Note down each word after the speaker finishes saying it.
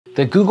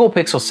The Google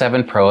Pixel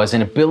 7 Pro has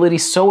an ability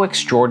so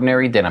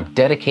extraordinary that I'm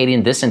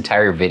dedicating this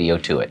entire video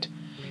to it: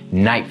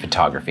 night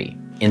photography.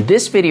 In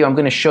this video, I'm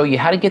going to show you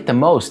how to get the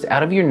most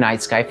out of your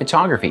night sky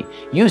photography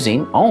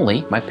using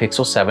only my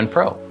Pixel 7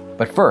 Pro.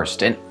 But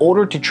first, in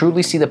order to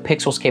truly see the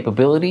Pixel's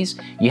capabilities,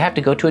 you have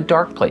to go to a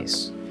dark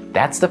place.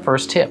 That's the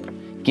first tip.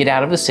 Get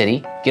out of the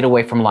city, get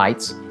away from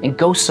lights, and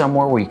go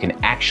somewhere where you can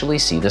actually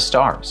see the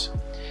stars.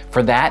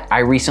 For that,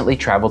 I recently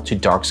traveled to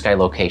dark sky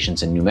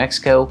locations in New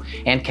Mexico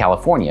and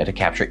California to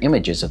capture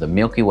images of the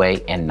Milky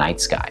Way and night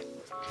sky.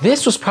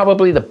 This was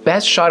probably the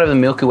best shot of the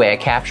Milky Way I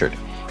captured.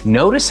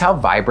 Notice how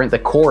vibrant the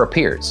core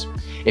appears.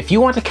 If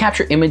you want to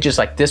capture images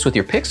like this with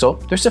your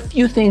Pixel, there's a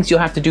few things you'll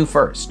have to do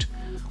first.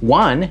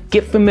 1.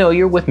 Get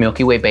familiar with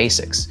Milky Way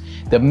basics.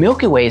 The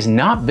Milky Way is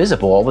not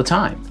visible all the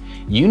time.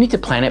 You need to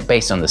plan it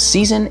based on the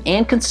season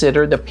and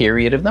consider the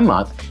period of the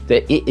month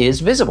that it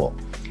is visible.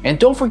 And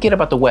don't forget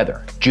about the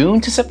weather. June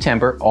to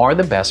September are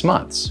the best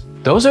months.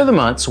 Those are the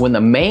months when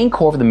the main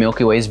core of the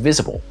Milky Way is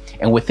visible.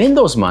 And within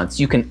those months,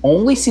 you can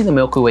only see the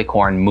Milky Way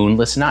core on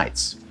moonless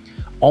nights.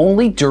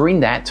 Only during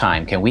that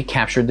time can we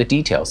capture the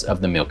details of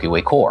the Milky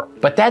Way core.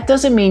 But that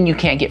doesn't mean you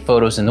can't get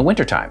photos in the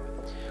wintertime.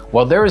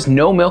 While there is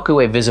no Milky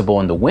Way visible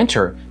in the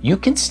winter, you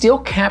can still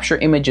capture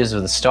images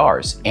of the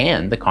stars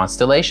and the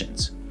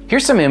constellations.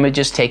 Here's some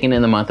images taken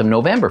in the month of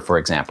November, for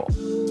example.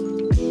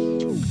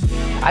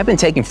 I've been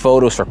taking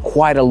photos for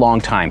quite a long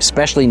time,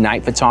 especially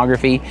night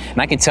photography, and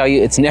I can tell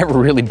you it's never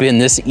really been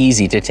this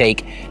easy to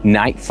take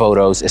night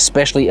photos,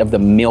 especially of the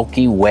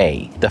Milky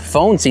Way. The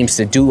phone seems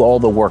to do all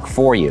the work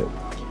for you,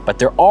 but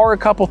there are a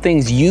couple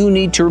things you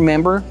need to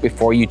remember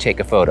before you take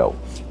a photo.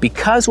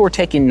 Because we're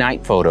taking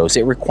night photos,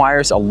 it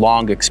requires a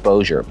long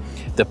exposure.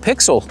 The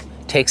Pixel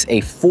takes a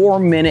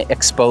 4-minute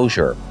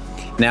exposure.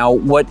 Now,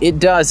 what it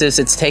does is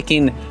it's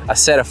taking a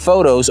set of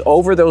photos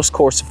over those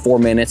course of 4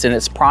 minutes and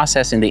it's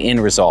processing the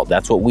end result.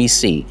 That's what we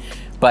see.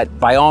 But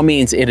by all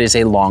means, it is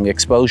a long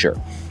exposure.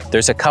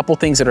 There's a couple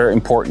things that are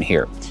important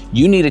here.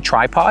 You need a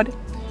tripod.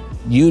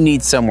 You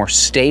need somewhere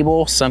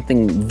stable,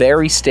 something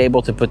very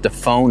stable to put the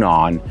phone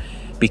on,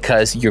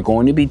 because you're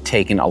going to be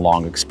taking a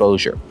long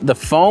exposure. The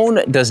phone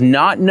does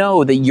not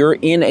know that you're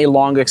in a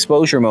long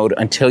exposure mode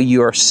until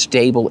you are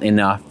stable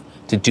enough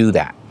to do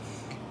that.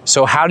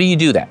 So how do you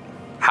do that?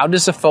 How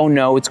does the phone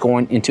know it's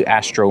going into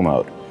astro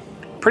mode?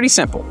 Pretty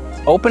simple.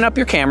 Open up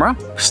your camera,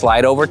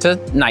 slide over to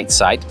night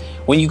sight.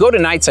 When you go to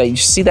night sight, you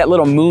see that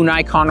little moon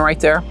icon right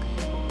there?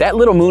 That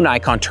little moon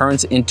icon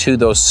turns into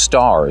those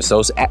stars,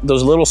 those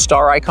little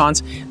star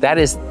icons. That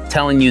is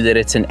telling you that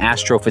it's in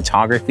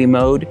astrophotography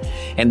mode,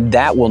 and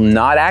that will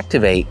not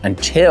activate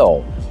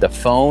until the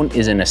phone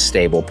is in a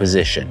stable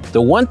position.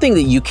 The one thing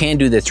that you can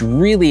do that's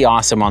really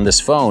awesome on this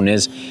phone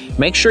is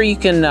make sure you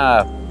can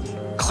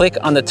click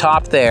on the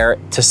top there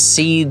to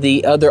see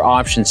the other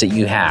options that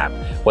you have.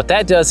 What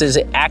that does is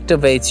it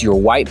activates your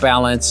white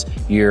balance,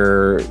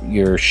 your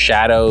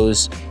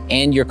shadows,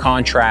 and your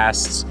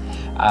contrasts.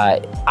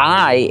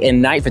 I,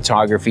 in night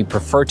photography,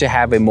 prefer to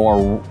have a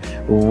more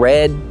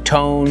red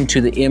tone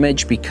to the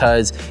image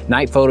because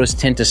night photos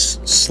tend to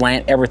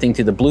slant everything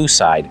to the blue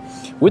side.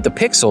 With the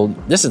Pixel,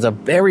 this is a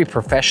very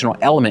professional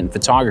element in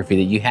photography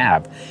that you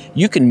have.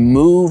 You can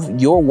move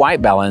your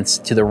white balance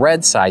to the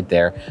red side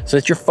there so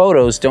that your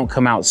photos don't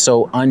come out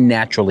so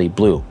unnaturally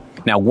blue.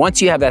 Now,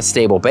 once you have that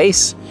stable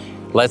base,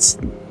 let's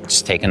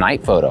just take a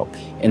night photo.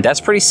 And that's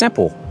pretty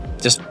simple.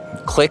 Just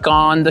click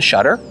on the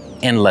shutter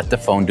and let the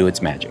phone do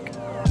its magic.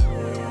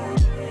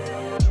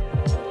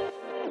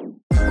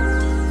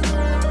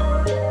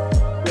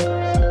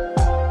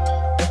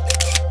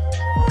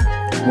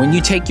 When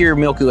you take your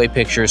Milky Way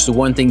pictures, the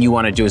one thing you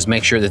want to do is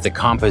make sure that the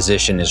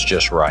composition is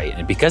just right.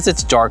 And because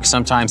it's dark,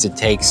 sometimes it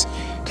takes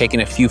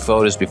taking a few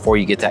photos before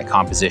you get that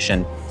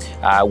composition.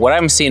 What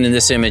I'm seeing in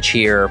this image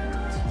here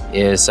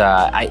is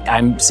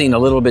I'm seeing a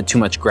little bit too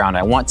much ground.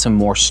 I want some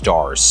more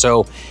stars.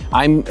 So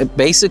I'm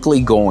basically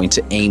going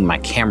to aim my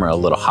camera a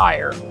little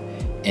higher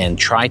and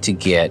try to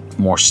get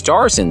more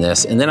stars in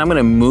this. And then I'm going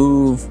to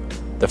move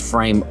the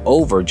frame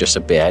over just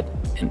a bit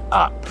and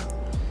up,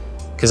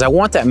 because I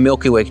want that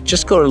Milky Way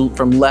just go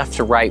from left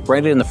to right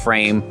in the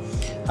frame.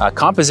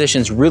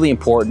 Composition is really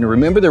important.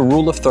 Remember the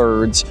rule of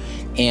thirds,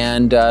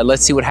 and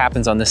let's see what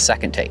happens on this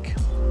second take.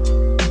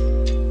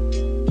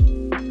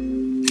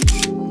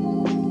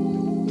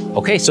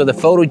 Okay, so the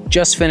photo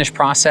just finished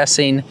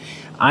processing.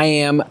 I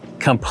am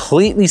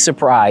completely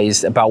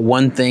surprised about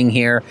one thing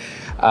here.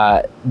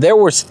 There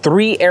was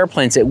 3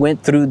 airplanes that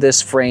went through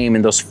this frame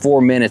in those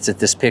 4 minutes that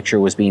this picture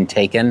was being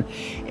taken,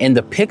 and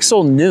the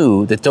Pixel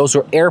knew that those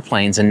were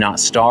airplanes and not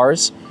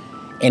stars,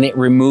 and it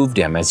removed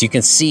them. As you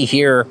can see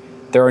here,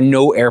 there are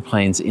no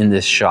airplanes in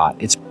this shot.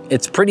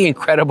 It's pretty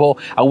incredible.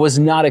 I was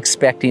not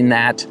expecting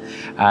that.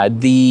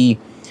 The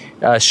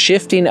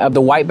shifting of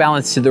the white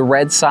balance to the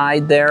red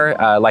side there,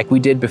 like we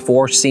did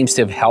before, seems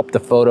to have helped the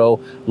photo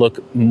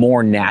look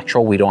more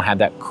natural. We don't have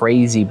that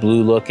crazy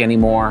blue look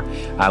anymore,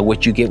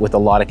 which you get with a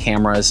lot of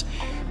cameras.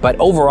 But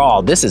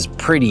overall, this is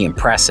pretty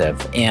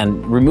impressive.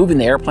 And removing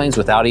the airplanes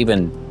without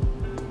even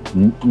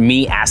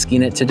me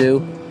asking it to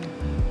do,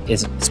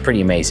 it's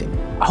pretty amazing.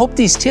 I hope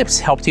these tips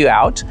helped you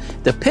out.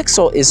 The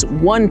Pixel is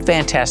one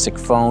fantastic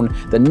phone.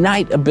 The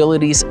night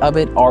abilities of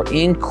it are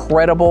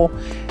incredible.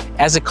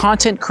 As a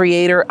content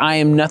creator, I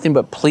am nothing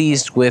but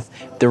pleased with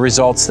the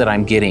results that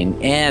I'm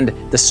getting and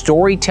the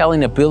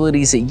storytelling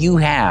abilities that you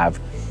have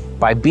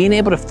by being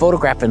able to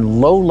photograph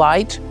in low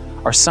light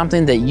are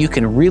something that you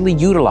can really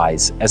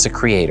utilize as a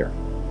creator.